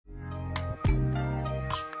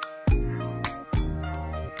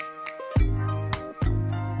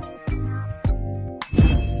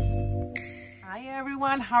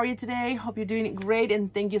everyone, how are you today? Hope you're doing great,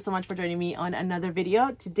 and thank you so much for joining me on another video.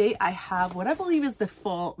 Today I have what I believe is the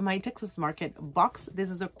full My Texas Market box. This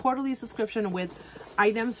is a quarterly subscription with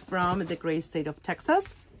items from the great state of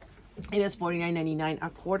Texas. It is $49.99 a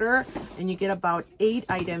quarter, and you get about 8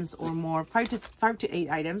 items or more, 5 to 8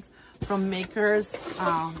 items from makers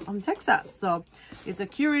from Texas. So it's a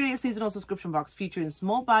curated seasonal subscription box featuring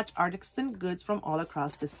small batch artisan goods from all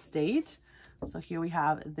across the state. So here we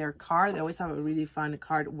have their card. They always have a really fun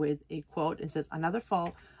card with a quote. It says, "Another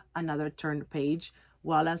fall, another turned page."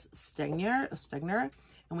 Wallace Stegner.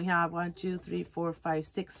 And we have 1, 2, 3, 4, 5,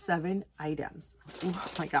 6, 7 items.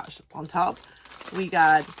 Oh my gosh. On top, we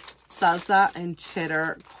got salsa and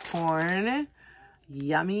cheddar corn.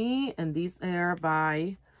 Yummy. And these are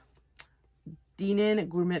by Deanin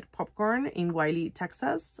Gourmet Popcorn in Wiley,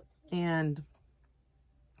 Texas. And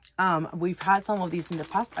we've had some of these in the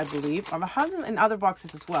past, I believe. I've had them in other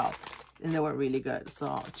boxes as well, and they were really good.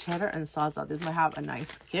 So cheddar and salsa. This might have a nice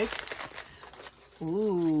kick.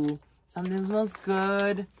 Ooh, something smells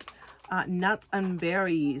good. Nuts and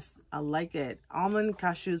berries. I like it. Almond,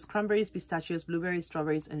 cashews, cranberries, pistachios, blueberries,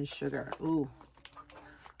 strawberries, and sugar. Ooh.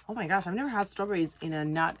 Oh my gosh, I've never had strawberries in a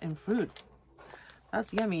nut and fruit.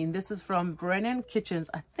 That's yummy. And this is from Brennan Kitchens.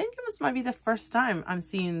 I think might be the first time I'm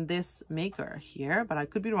seeing this maker here, but I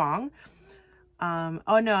could be wrong.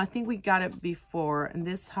 Oh no, I think we got it before. And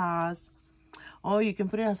this has, oh, you can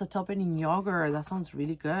put it as a topping in yogurt. That sounds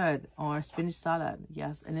really good. Or spinach salad.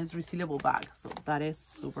 Yes, and it's resealable bag, so that is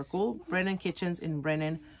super cool. Brennan Kitchens in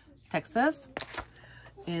Brennan, Texas.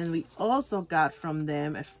 And we also got from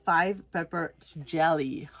them a 5-pepper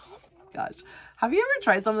jelly. Oh my gosh, have you ever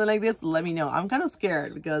tried something like this? Let me know. I'm kind of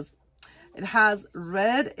scared because it has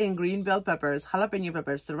red and green bell peppers, jalapeno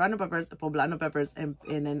peppers, serrano peppers, poblano peppers, and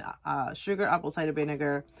then sugar apple cider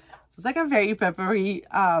vinegar. So it's like a very peppery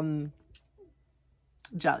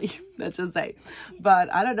jelly, let's just say. But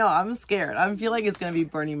I don't know, I'm scared. I feel like it's gonna be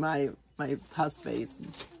burning my taste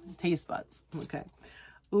buds. Okay.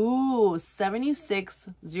 Ooh,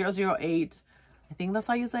 76008. I think that's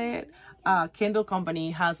how you say it. Candle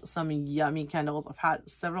Company has some yummy candles. I've had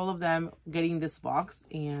several of them getting this box,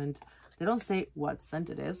 and they don't say what scent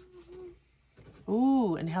it is.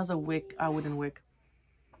 Ooh, and it has a wick, a wooden wick.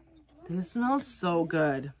 This smells so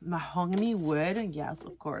good. Mahogany wood. Yes,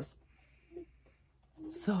 of course.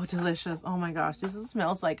 So delicious. Oh my gosh. This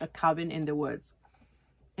smells like a cabin in the woods.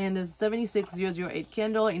 And there's 76008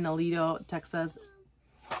 candle in Aledo, Texas.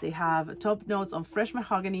 They have top notes of fresh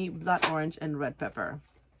mahogany, blood orange, and red pepper.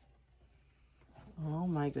 Oh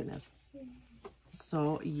my goodness.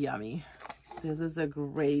 So yummy. This is a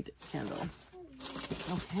great candle.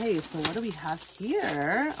 Okay, so what do we have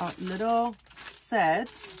here? A little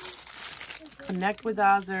set. Connect with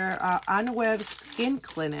us, Unweb Skin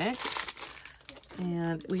Clinic.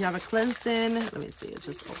 And we have a cleansing. Let me see,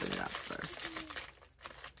 just open it up first.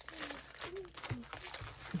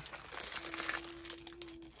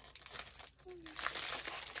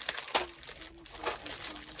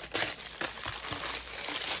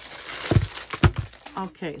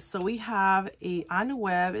 Okay, so we have a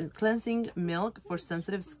Unweb cleansing milk for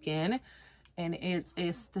sensitive skin, and it's a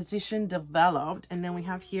esthetician developed. And then we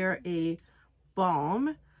have here a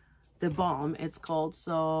balm. The balm, it's called,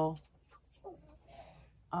 so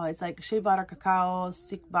it's like shea butter, cacao,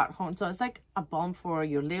 sick bat home. So it's like a balm for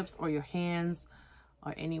your lips or your hands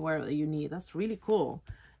or anywhere that you need. That's really cool.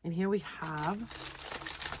 And here we have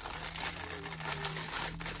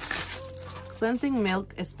cleansing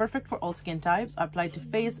milk. Is perfect for all skin types. Apply to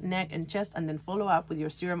face, neck, and chest, and then follow up with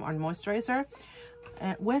your serum or moisturizer.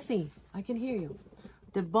 Wesley, I can hear you.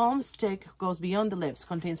 The balm stick goes beyond the lips.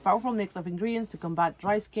 Contains powerful mix of ingredients to combat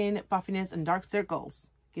dry skin, puffiness, and dark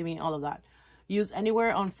circles. Give me all of that. Use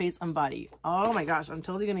anywhere on face and body. Oh my gosh, I'm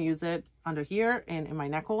totally gonna use it under here and in my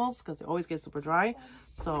neck holes because they always get super dry.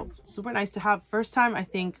 So super nice to have. First time I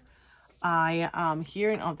think I am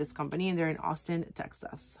hearing of this company, and they're in Austin,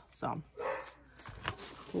 Texas. So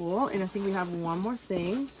cool. And I think we have one more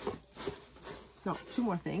thing. No, 2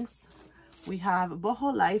 more things. We have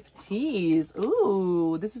Boho Life teas.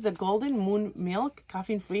 Ooh, this is a golden moon milk,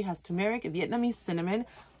 caffeine free, has turmeric, Vietnamese cinnamon,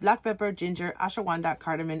 black pepper, ginger, ashwagandha,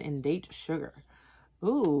 cardamom, and date sugar.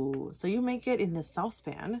 Ooh, so you make it in the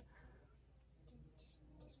saucepan.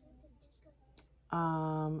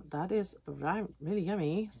 That is really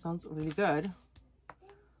yummy. Sounds really good.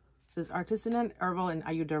 It says artisanal, herbal, and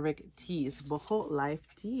ayurvedic teas. Boho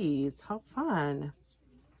Life teas. How fun.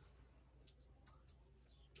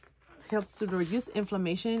 Helps to reduce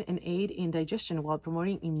inflammation and aid in digestion while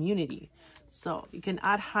promoting immunity. So you can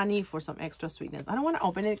add honey for some extra sweetness. I don't want to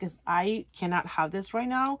open it because I cannot have this right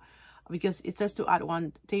now. because it says to add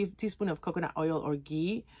 1 teaspoon of coconut oil or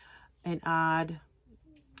ghee, and add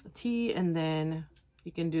tea, and then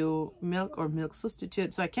you can do milk or milk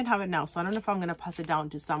substitute. So I can't have it now, so I don't know if I'm gonna pass it down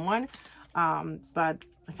to someone, but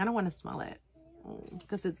I kind of want to smell it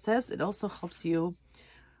because it says it also helps you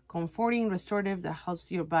comforting, restorative, that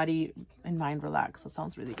helps your body and mind relax. That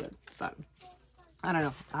sounds really good, but I don't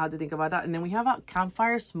know. I have to think about that. And then we have a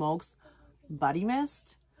Campfire Smokes Body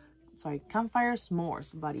Mist. Sorry, Campfire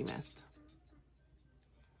S'mores Body Mist.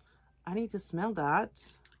 I need to smell that.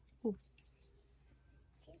 Ooh.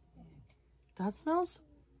 That smells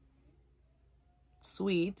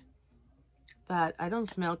sweet, but I don't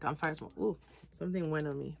smell campfire smoke. Ooh, something went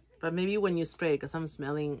on me. But maybe when you spray, because I'm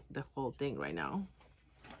smelling the whole thing right now.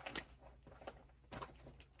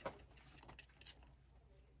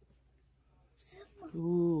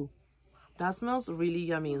 Ooh, that smells really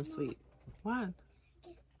yummy and sweet. What?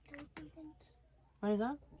 What is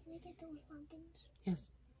that? Yes.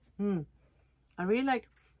 I really like,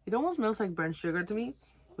 it almost smells like burnt sugar to me,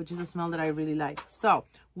 which is a smell that I really like. So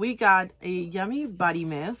we got a yummy body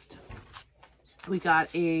mist. We got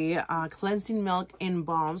a cleansing milk and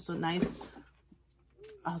balm. So nice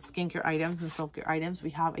skincare items and self-care items.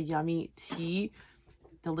 We have a yummy tea,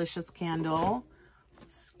 delicious candle,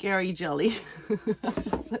 scary jelly,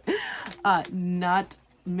 nut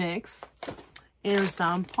mix, and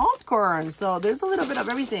some popcorn. So there's a little bit of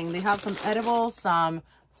everything. They have some edible, some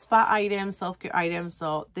spa items, self-care items.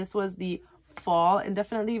 So this was the fall, and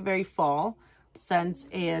definitely very fall scents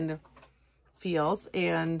and feels,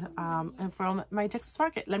 and from my Texas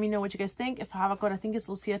market. Let me know what you guys think. If I have a code, I think it's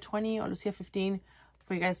Lucia 20 or Lucia 15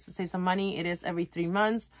 for you guys to save some money. It is every 3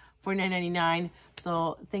 months, $49.99.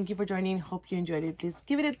 So thank you for joining. Hope you enjoyed it. Please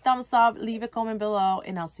give it a thumbs up, leave a comment below,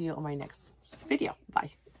 and I'll see you on my next video.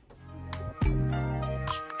 Bye.